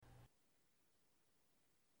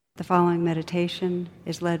The following meditation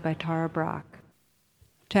is led by Tara Brach.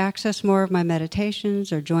 To access more of my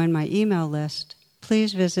meditations or join my email list,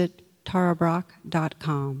 please visit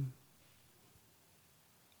tarabrach.com.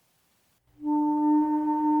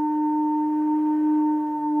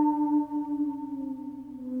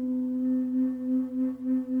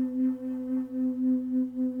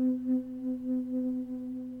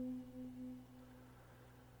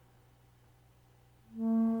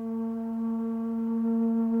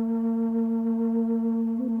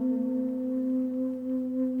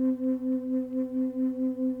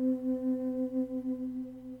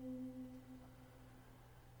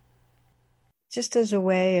 Just as a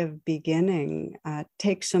way of beginning,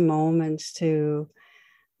 take some moments to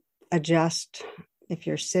adjust if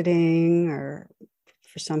you're sitting, or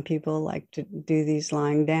for some people like to do these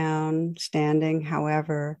lying down, standing,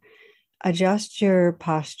 however. Adjust your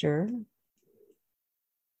posture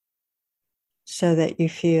so that you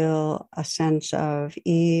feel a sense of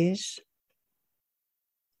ease,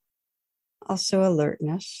 also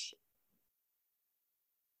alertness.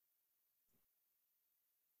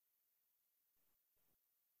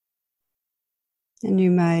 And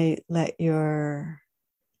you might let your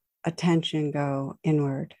attention go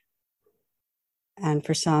inward. And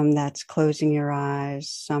for some, that's closing your eyes.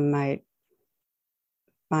 Some might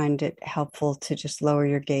find it helpful to just lower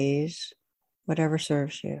your gaze, whatever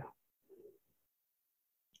serves you.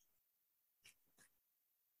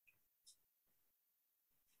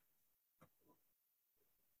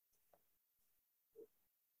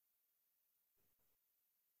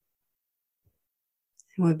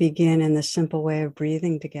 And we'll begin in the simple way of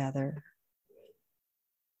breathing together.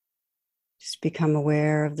 Just become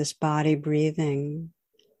aware of this body breathing.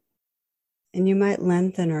 And you might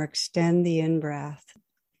lengthen or extend the in-breath,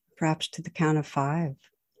 perhaps to the count of 5.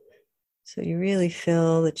 So you really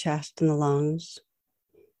fill the chest and the lungs.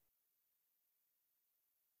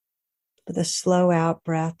 With a slow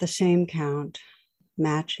out-breath, the same count,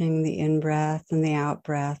 matching the in-breath and the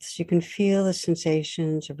out-breath. So you can feel the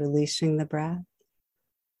sensations of releasing the breath.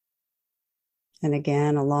 And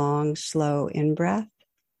again, a long, slow in-breath.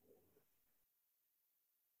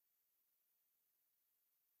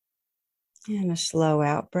 And a slow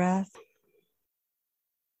out-breath.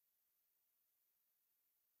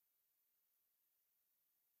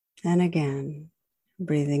 And again,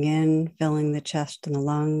 breathing in, filling the chest and the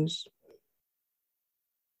lungs.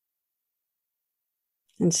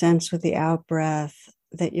 And sense with the out-breath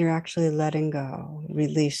that you're actually letting go,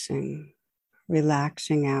 releasing,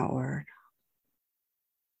 relaxing outward.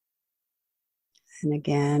 And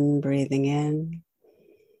again, breathing in,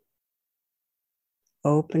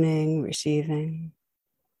 opening, receiving.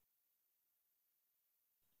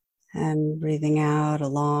 And breathing out a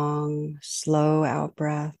long, slow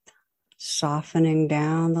out-breath, softening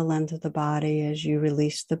down the length of the body as you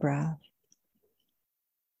release the breath.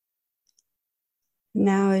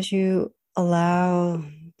 Now, as you allow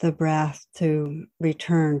the breath to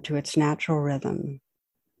return to its natural rhythm,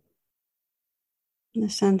 in a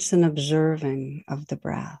sense, an observing of the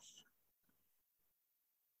breath.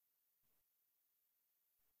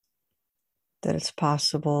 That it's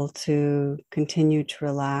possible to continue to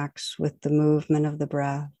relax with the movement of the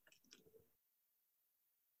breath,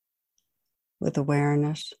 with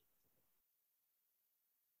awareness.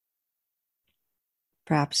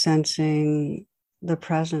 Perhaps sensing the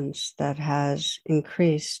presence that has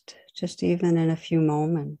increased just even in a few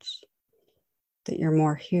moments, that you're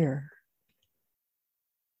more here.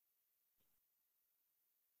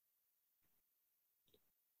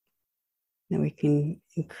 That we can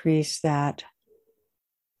increase that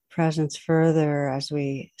presence further as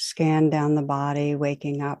we scan down the body,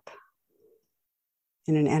 waking up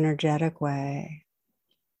in an energetic way.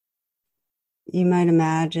 You might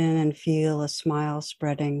imagine and feel a smile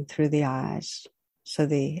spreading through the eyes. So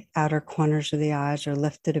the outer corners of the eyes are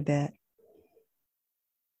lifted a bit.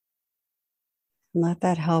 And let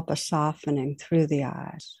that help a softening through the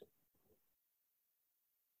eyes.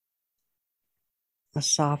 A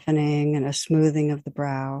softening and a smoothing of the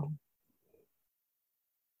brow.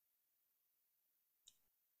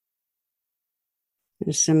 In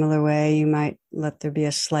a similar way, you might let there be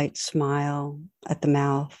a slight smile at the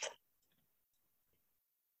mouth.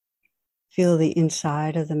 Feel the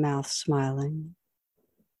inside of the mouth smiling.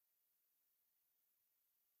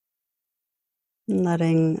 And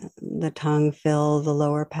letting the tongue fill the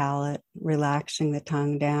lower palate, relaxing the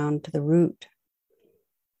tongue down to the root.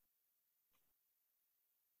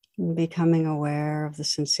 And becoming aware of the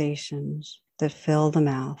sensations that fill the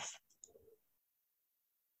mouth,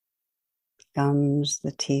 gums,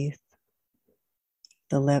 the teeth,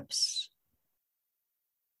 the lips,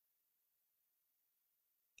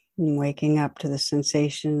 And waking up to the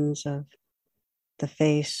sensations of the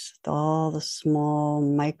face, all the small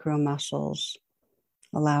micro muscles,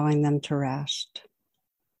 allowing them to rest.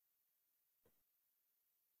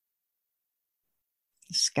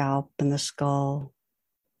 The scalp and the skull.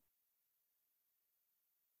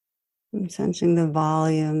 And sensing the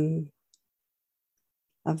volume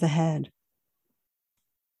of the head.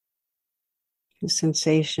 The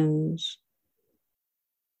sensations,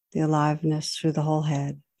 the aliveness through the whole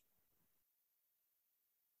head.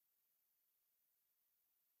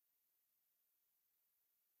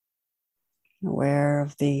 Aware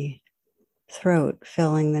of the throat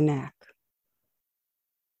filling the neck.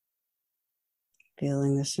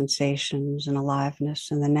 Feeling the sensations and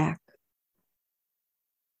aliveness in the neck.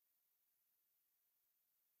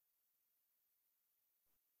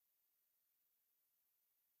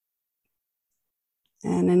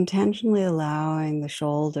 And intentionally allowing the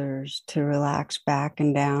shoulders to relax back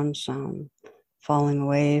and down some, falling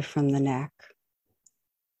away from the neck.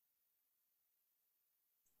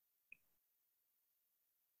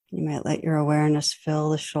 You might let your awareness fill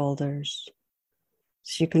the shoulders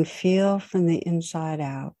so you can feel from the inside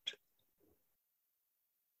out,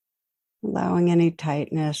 allowing any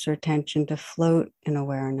tightness or tension to float in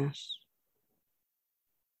awareness,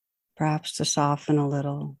 perhaps to soften a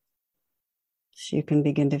little so you can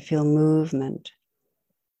begin to feel movement,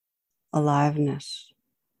 aliveness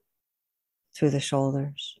through the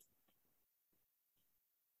shoulders.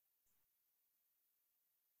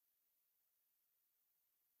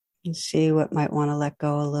 And see what might want to let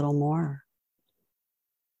go a little more.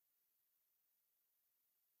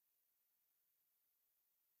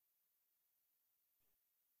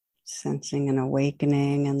 Sensing an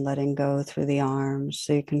awakening and letting go through the arms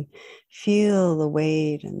so you can feel the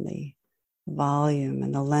weight and the volume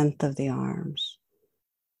and the length of the arms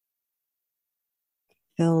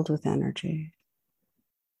filled with energy.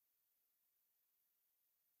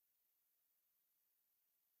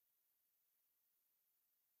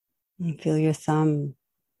 And feel your thumb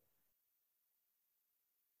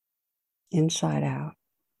inside out,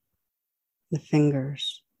 the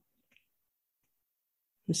fingers,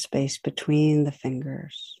 the space between the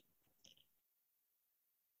fingers.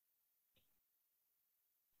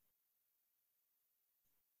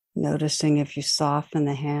 Noticing if you soften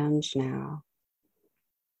the hands now,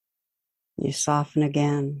 you soften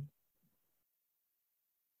again.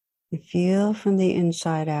 You feel from the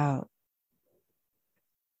inside out.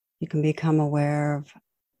 You can become aware of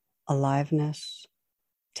aliveness,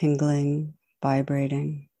 tingling,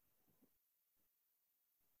 vibrating.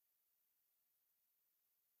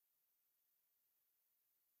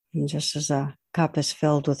 And just as a cup is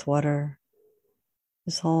filled with water,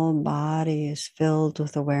 this whole body is filled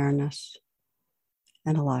with awareness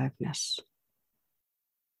and aliveness.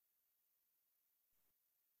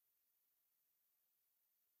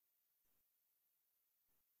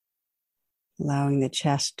 Allowing the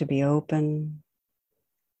chest to be open.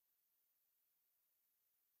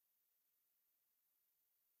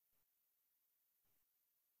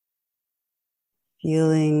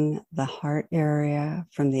 Feeling the heart area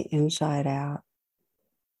from the inside out.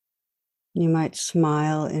 You might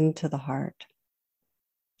smile into the heart.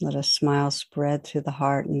 Let a smile spread through the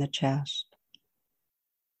heart and the chest.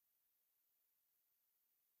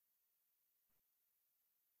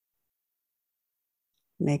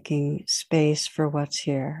 Making space for what's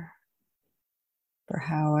here, for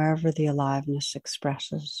however the aliveness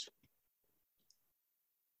expresses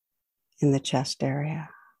in the chest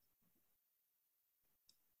area.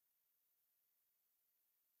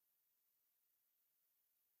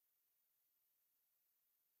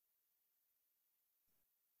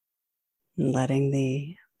 And letting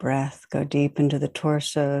the breath go deep into the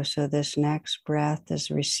torso, so this next breath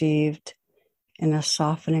is received in a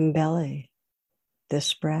softening belly.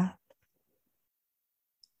 This breath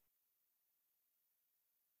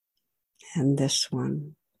and this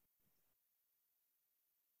one.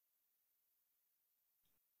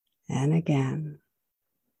 And again.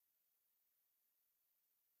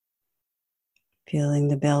 Feeling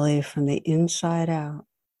the belly from the inside out.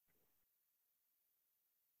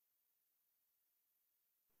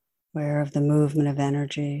 Aware of the movement of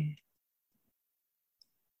energy,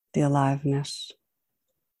 the aliveness,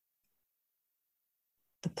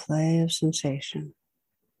 the play of sensation.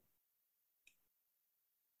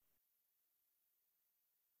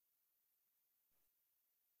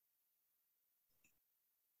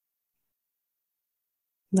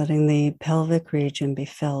 Letting the pelvic region be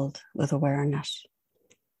filled with awareness.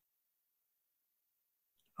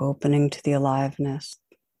 Opening to the aliveness.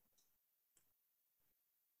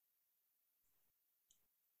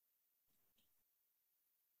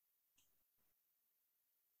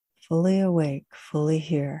 fully awake, fully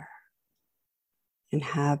here,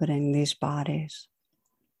 inhabiting these bodies.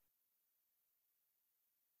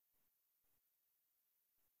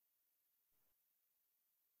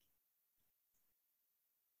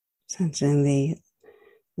 Sensing the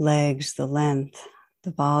legs, the length,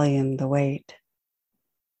 the volume, the weight.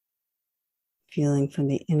 Feeling from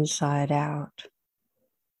the inside out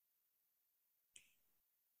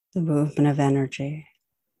the movement of energy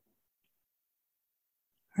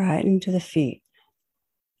right into the feet.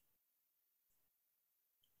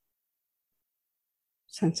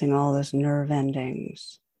 Sensing all those nerve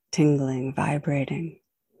endings, tingling, vibrating.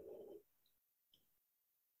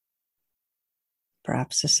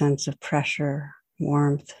 Perhaps a sense of pressure,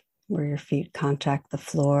 warmth, where your feet contact the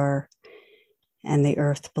floor and the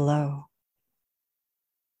earth below.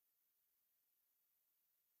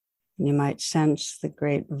 And you might sense the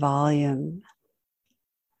great volume,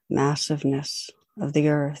 massiveness of the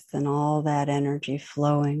earth and all that energy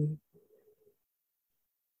flowing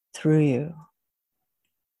through you.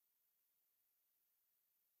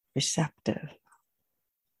 Receptive.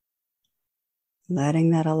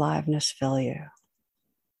 Letting that aliveness fill you.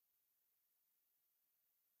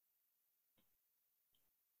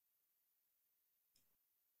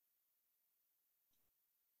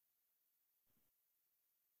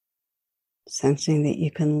 Sensing that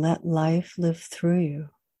you can let life live through you.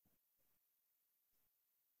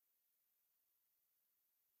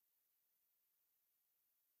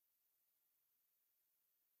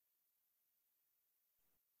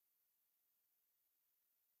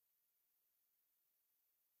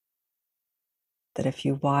 That if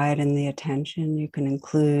you widen the attention, you can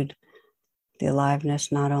include the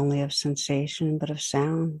aliveness not only of sensation, but of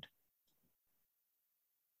sound.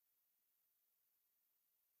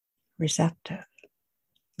 Receptive,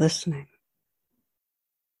 listening.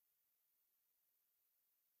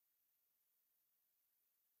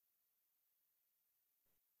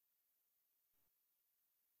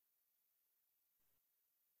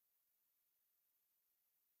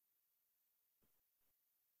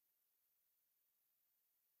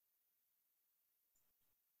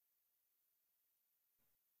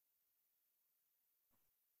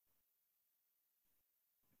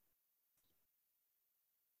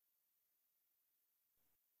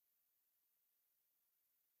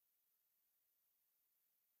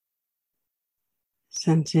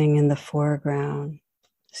 Sensing in the foreground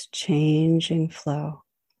this changing flow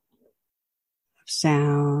of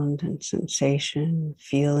sound and sensation,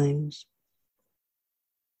 feelings.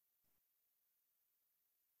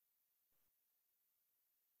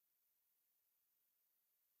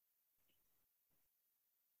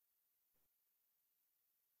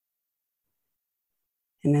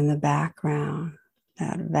 And in the background,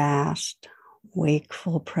 that vast,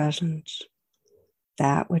 wakeful presence,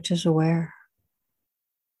 that which is aware.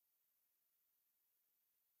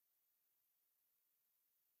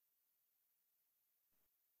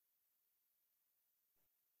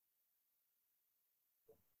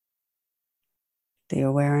 The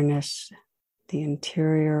awareness, the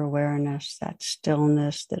interior awareness, that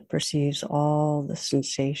stillness that perceives all the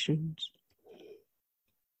sensations.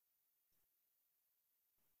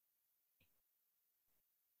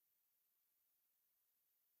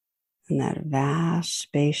 And that vast,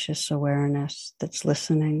 spacious awareness that's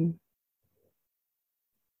listening.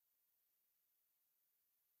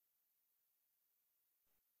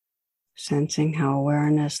 Sensing how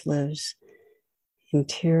awareness lives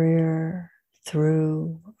interior,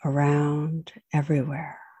 through, around,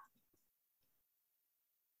 everywhere.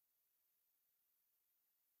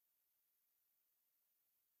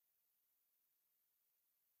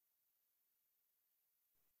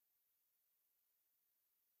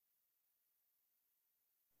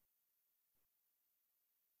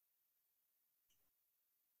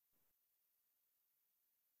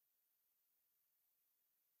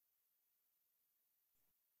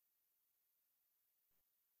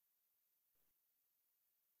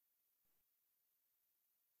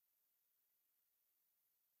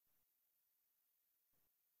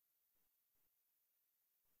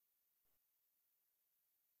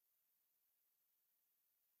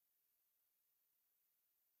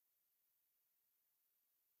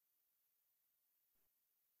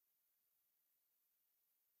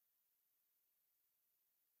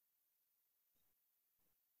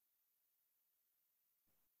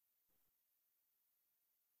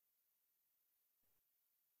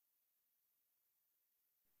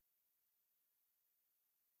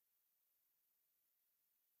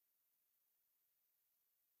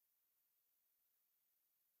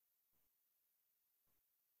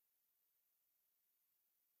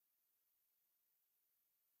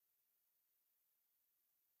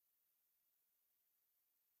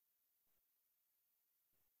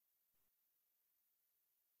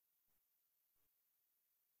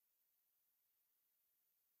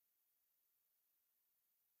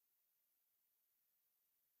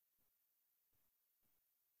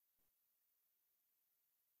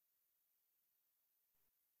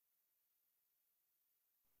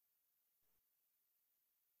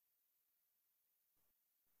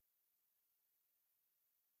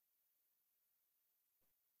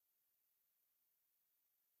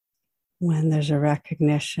 When there's a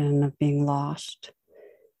recognition of being lost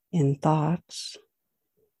in thoughts,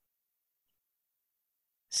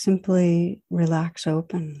 simply relax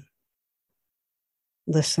open,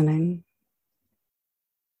 listening,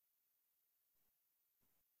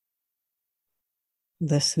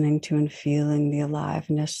 to and feeling the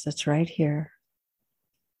aliveness that's right here.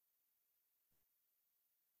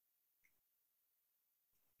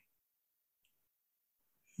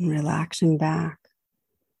 And relaxing back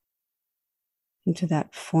into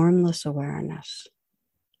that formless awareness.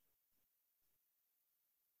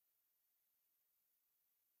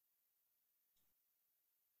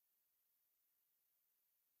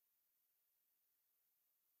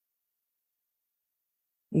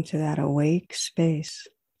 Into that awake space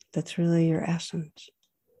that's really your essence.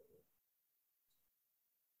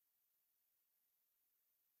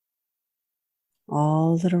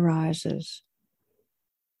 All that arises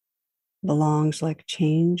belongs like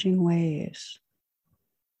changing waves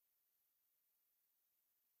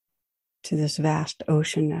to this vast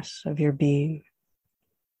oceanness of your being.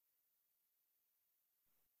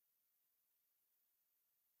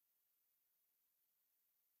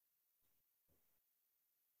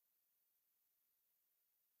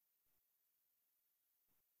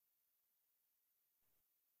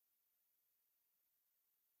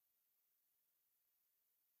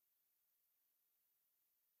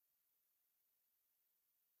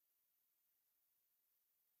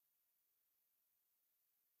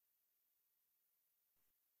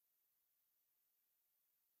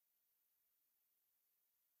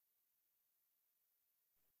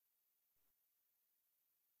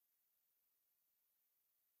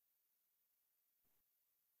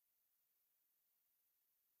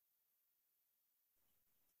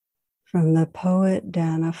 From the poet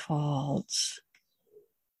Dana Faulds,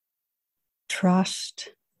 trust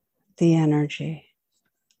the energy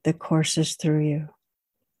that courses through you.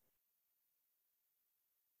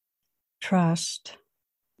 Trust,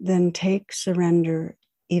 then take surrender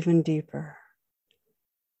even deeper.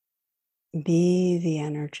 Be the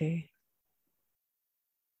energy.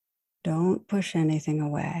 Don't push anything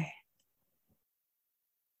away.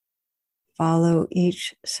 Follow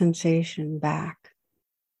each sensation back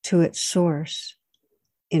to its source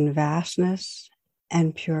in vastness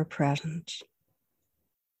and pure presence.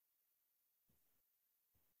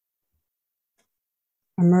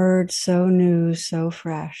 Emerge so new, so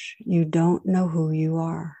fresh, you don't know who you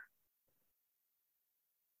are.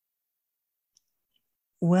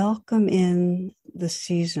 Welcome in the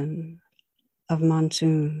season of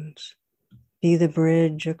monsoons. Be the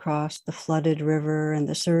bridge across the flooded river and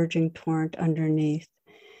the surging torrent underneath.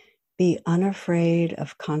 Be unafraid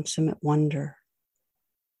of consummate wonder.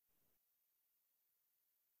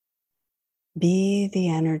 Be the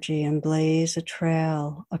energy and blaze a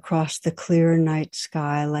trail across the clear night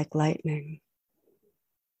sky like lightning.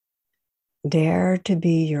 Dare to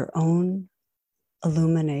be your own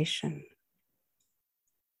illumination.